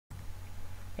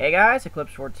Hey guys,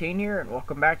 Eclipse14 here, and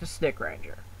welcome back to Stick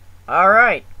Ranger.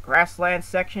 Alright, grassland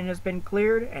section has been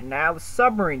cleared, and now the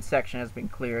submarine section has been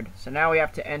cleared. So now we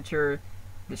have to enter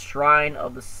the shrine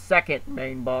of the second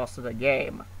main boss of the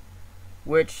game,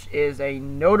 which is a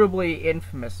notably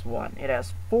infamous one. It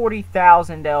has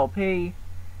 40,000 LP,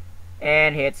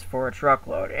 and hits for a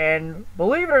truckload. And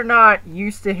believe it or not,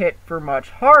 used to hit for much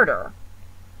harder.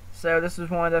 So this is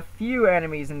one of the few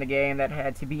enemies in the game that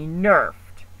had to be nerfed.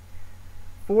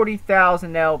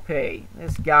 40,000 LP.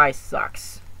 This guy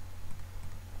sucks.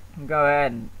 Go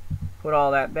ahead and put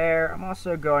all that there. I'm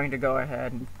also going to go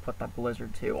ahead and put the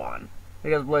Blizzard 2 on,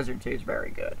 because Blizzard 2 is very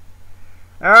good.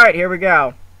 Alright, here we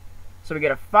go. So we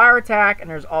get a fire attack, and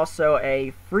there's also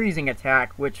a freezing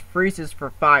attack, which freezes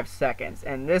for 5 seconds.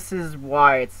 And this is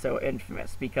why it's so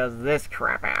infamous, because this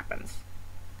crap happens.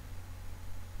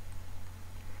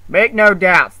 Make no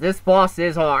doubts, this boss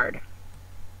is hard.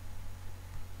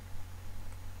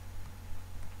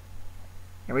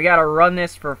 And we gotta run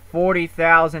this for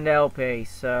 40,000 LP,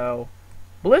 so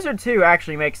Blizzard 2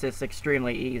 actually makes this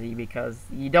extremely easy because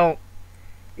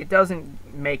it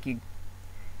doesn't make you,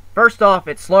 first off,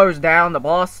 it slows down the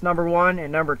boss, number one,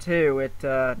 and number two, it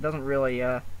doesn't really,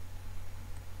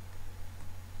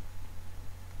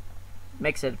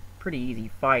 makes it a pretty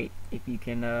easy fight if you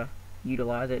can,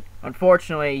 utilize it.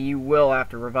 Unfortunately, you will have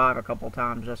to revive a couple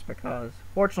times just because.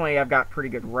 Fortunately, I've got pretty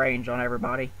good range on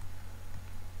everybody.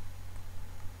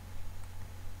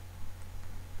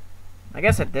 I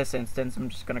guess at this instance, I'm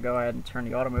just going to go ahead and turn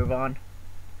the auto move on.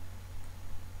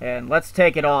 And let's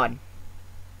take it on.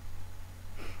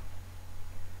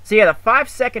 So yeah, the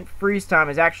 5-second freeze time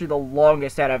is actually the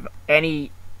longest out of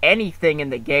anything in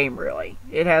the game, really.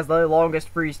 It has the longest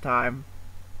freeze time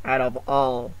out of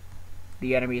all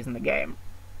the enemies in the game.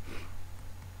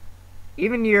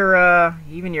 Even your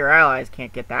allies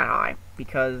can't get that high,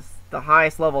 because the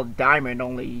highest level diamond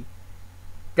only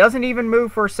doesn't even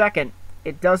move for a second.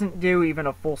 It doesn't do even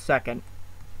a full second.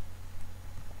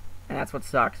 And that's what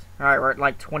sucks. Alright, we're at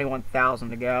like 21,000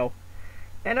 to go.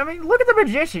 And I mean, look at the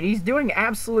magician. He's doing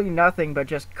absolutely nothing but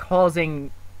just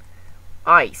causing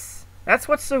ice. That's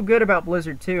what's so good about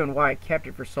Blizzard 2 and why I kept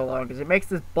it for so long, because it makes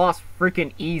this boss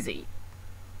freaking easy.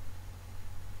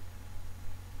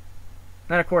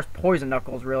 Then, of course, Poison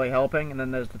Knuckles really helping. And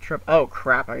then there's the trip. Oh,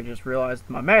 crap. I just realized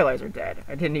my melees are dead.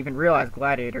 I didn't even realize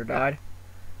Gladiator died.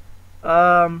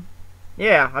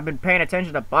 Yeah, I've been paying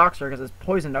attention to Boxer because his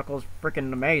Poison Knuckles is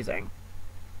freaking amazing.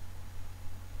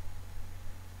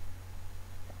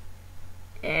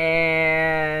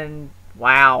 And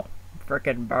wow,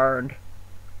 freaking burned.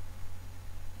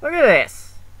 Look at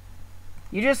this.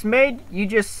 You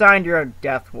just signed your own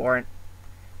death warrant.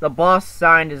 The boss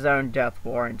signed his own death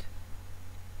warrant.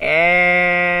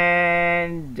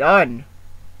 And done.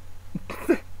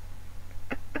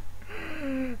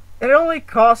 It only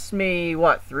cost me,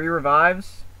 what, 3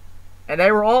 revives? And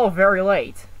they were all very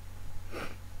late.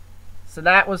 So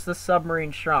that was the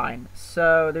Submarine Shrine.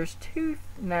 So there's 2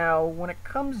 now. When it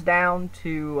comes down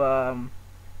to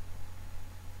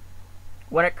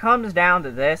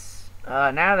this,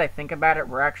 now that I think about it,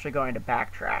 we're actually going to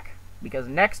backtrack, because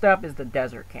next up is the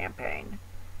desert campaign,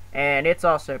 and it's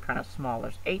also kind of small.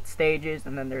 There's 8 stages,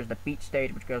 and then there's the beach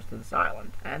stage, which goes to this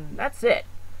island, and that's it.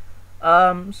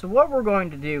 So what we're going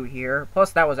to do here,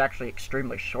 plus that was actually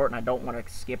extremely short and I don't want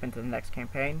to skip into the next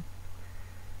campaign.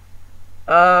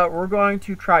 We're going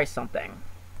to try something.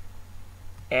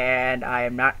 And I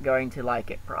am not going to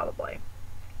like it, probably.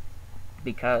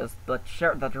 Because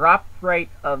the drop rate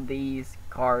of these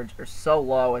cards are so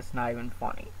low, it's not even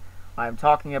funny. I'm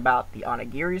talking about the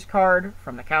Onigiri's card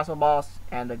from the Castle boss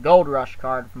and the Gold Rush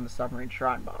card from the Submarine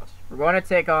Shrine boss. We're going to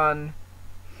take on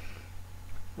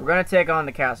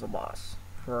the Castle boss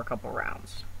for a couple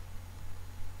rounds.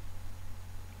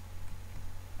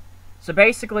 So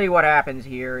basically what happens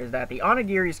here is that the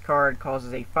Onigiri's card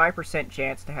causes a 5%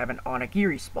 chance to have an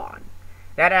Onigiri spawn.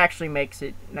 That's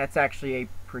actually a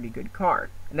pretty good card.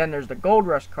 And then there's the Gold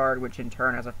Rush card, which in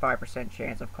turn has a 5%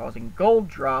 chance of causing gold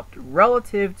dropped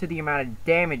relative to the amount of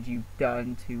damage you've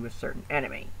done to a certain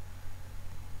enemy.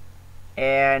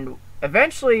 And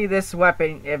eventually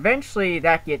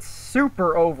that gets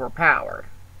super overpowered,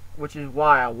 which is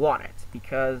why I want it,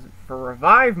 because for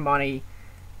revive money,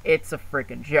 it's a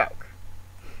freaking joke.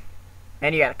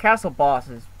 And yeah, the castle boss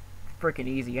is freaking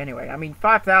easy anyway. I mean,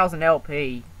 5,000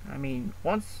 LP, I mean,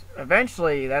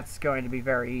 eventually that's going to be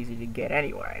very easy to get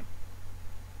anyway.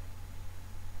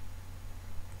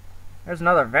 There's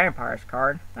another Vampire's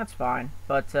card, that's fine,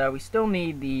 but we still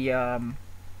need the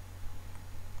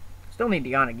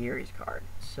Onigiri's card.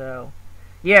 So,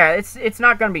 yeah, it's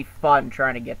not going to be fun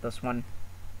trying to get this one.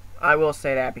 I will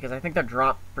say that, because I think the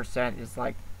drop percent is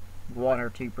like 1 or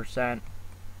 2%.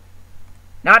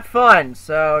 Not fun,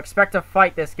 so expect to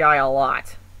fight this guy a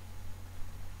lot.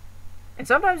 And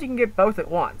sometimes you can get both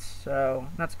at once, so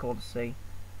that's cool to see.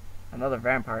 Another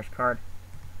Vampire's card.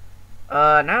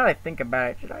 Now that I think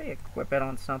about it, should I equip it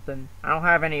on something? I don't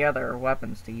have any other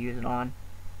weapons to use it on.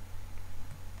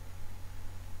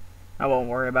 I won't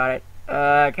worry about it.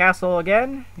 Castle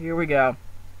again? Here we go.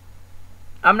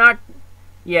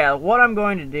 Yeah, what I'm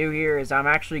going to do here is I'm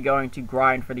actually going to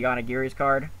grind for the Onigiri's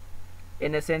card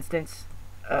in this instance.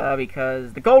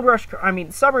 Because the Gold Rush,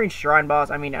 Submarine Shrine boss,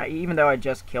 even though I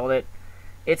just killed it,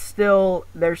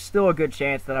 there's still a good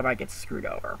chance that I might get screwed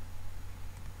over.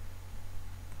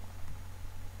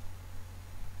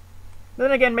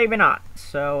 Then again, maybe not.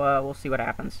 So, we'll see what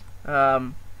happens.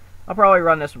 I'll probably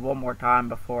run this one more time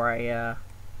before if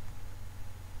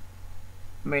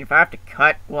I have to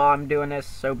cut while I'm doing this,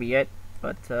 so be it.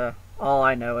 But, all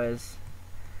I know is,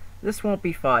 this won't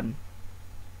be fun.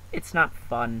 It's not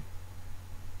fun.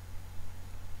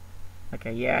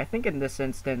 Okay, yeah, I think in this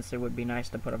instance, it would be nice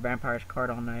to put a Vampire's card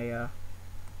on a,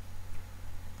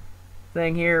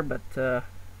 thing here, but,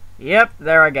 yep,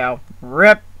 there I go.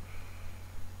 RIP!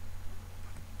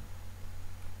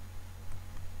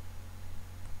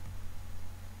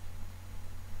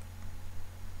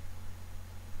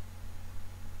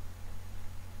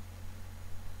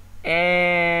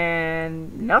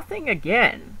 And nothing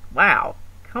again. Wow.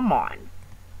 Come on.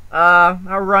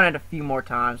 I'll run it a few more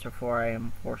times before I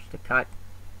am forced to cut.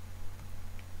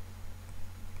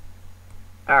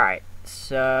 Alright,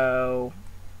 so...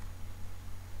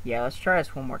 yeah, let's try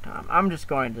this one more time. I'm just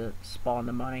going to spawn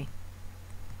the money.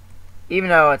 Even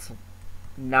though it's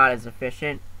not as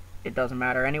efficient, it doesn't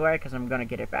matter anyway, because I'm going to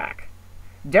get it back.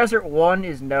 Desert 1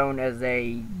 is known as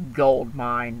a gold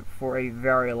mine for a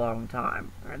very long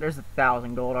time. Right, there's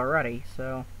 1,000 gold already,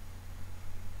 so...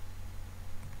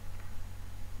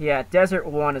 yeah, Desert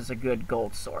 1 is a good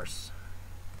gold source,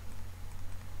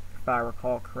 if I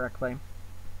recall correctly.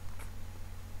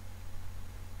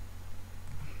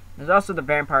 There's also the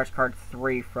Vampire's card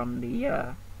 3 from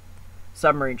the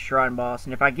Submarine Shrine boss,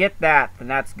 and if I get that, then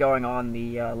that's going on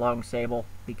the Long Sable,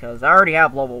 because I already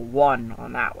have level 1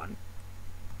 on that one.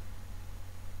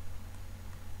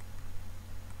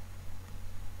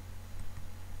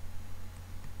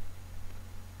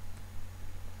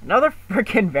 Another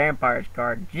freaking Vampire's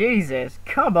card. Jesus,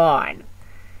 come on.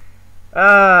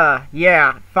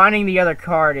 Yeah, finding the other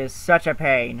card is such a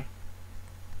pain.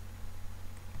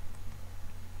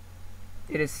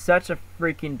 It is such a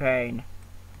freaking pain.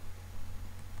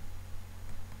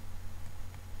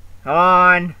 Come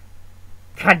on.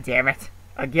 God damn it.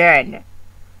 Again.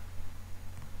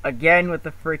 Again with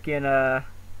the freaking,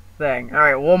 thing.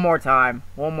 Alright, one more time.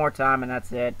 One more time and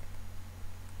that's it.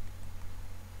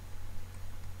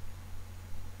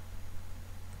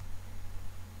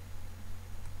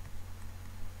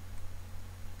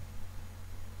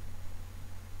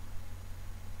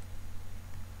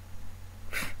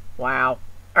 Wow.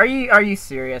 Are you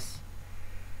serious?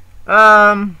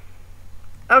 Okay,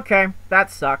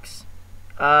 that sucks.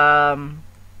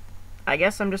 I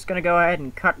guess I'm just gonna go ahead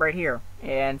and cut right here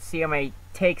and see how many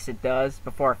takes it does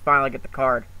before I finally get the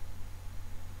card.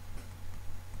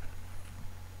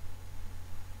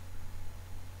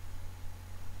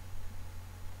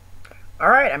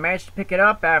 Alright, I managed to pick it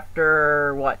up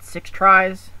after, what, 6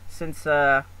 tries since,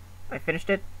 I finished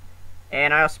it.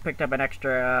 And I also picked up an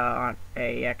extra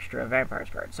Vampire's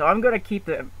card. So I'm going to keep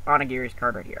the Onigiri's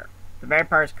card right here. The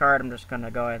Vampire's card, I'm just going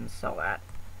to go ahead and sell that.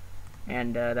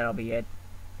 And that'll be it.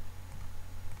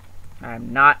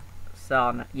 I'm not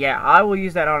selling that. Yeah, I will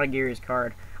use that Onigiri's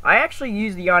card. I actually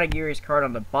use the Onigiri's card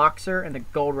on the Boxer and the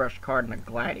Gold Rush card on the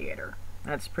Gladiator.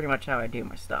 That's pretty much how I do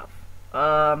my stuff.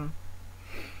 I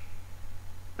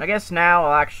guess now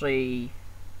I'll actually...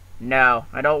 no,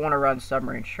 I don't want to run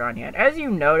Submarine Shrine yet. As you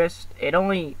noticed, it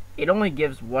only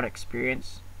gives 1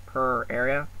 experience per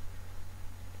area.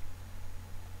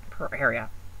 Per area.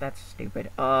 That's stupid.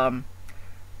 1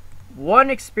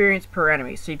 experience per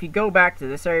enemy. So if you go back to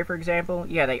this area, for example,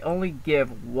 yeah, they only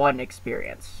give 1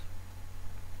 experience.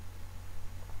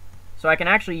 So I can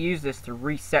actually use this to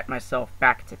reset myself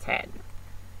back to 10.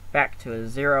 Back to a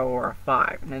 0 or a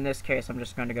 5. And in this case, I'm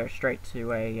just going to go straight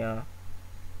to a,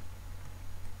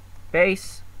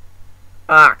 base.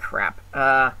 Ah, crap.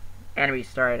 Enemies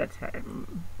started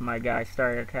attacking. My guy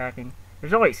started attacking.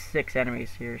 There's only 6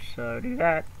 enemies here, so do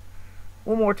that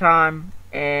one more time,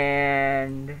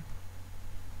 and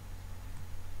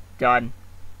done.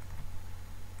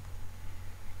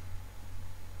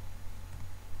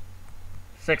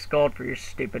 6 gold for your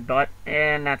stupid butt.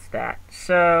 And that's that.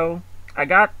 So, I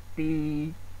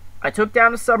took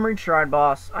down the Submarine Shrine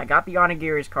boss. I got the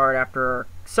Onigiri's card after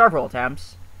several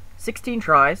attempts. 16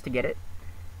 tries to get it.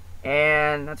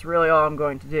 And that's really all I'm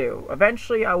going to do.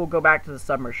 Eventually, I will go back to the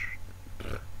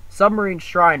Submarine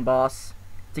Shrine boss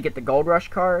to get the Gold Rush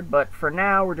card, but for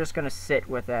now, we're just going to sit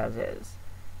with as is.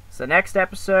 So next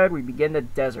episode, we begin the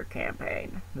Desert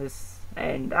Campaign.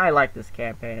 And I like this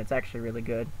campaign. It's actually really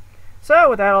good.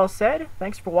 So, with that all said,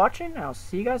 thanks for watching, and I'll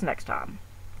see you guys next time.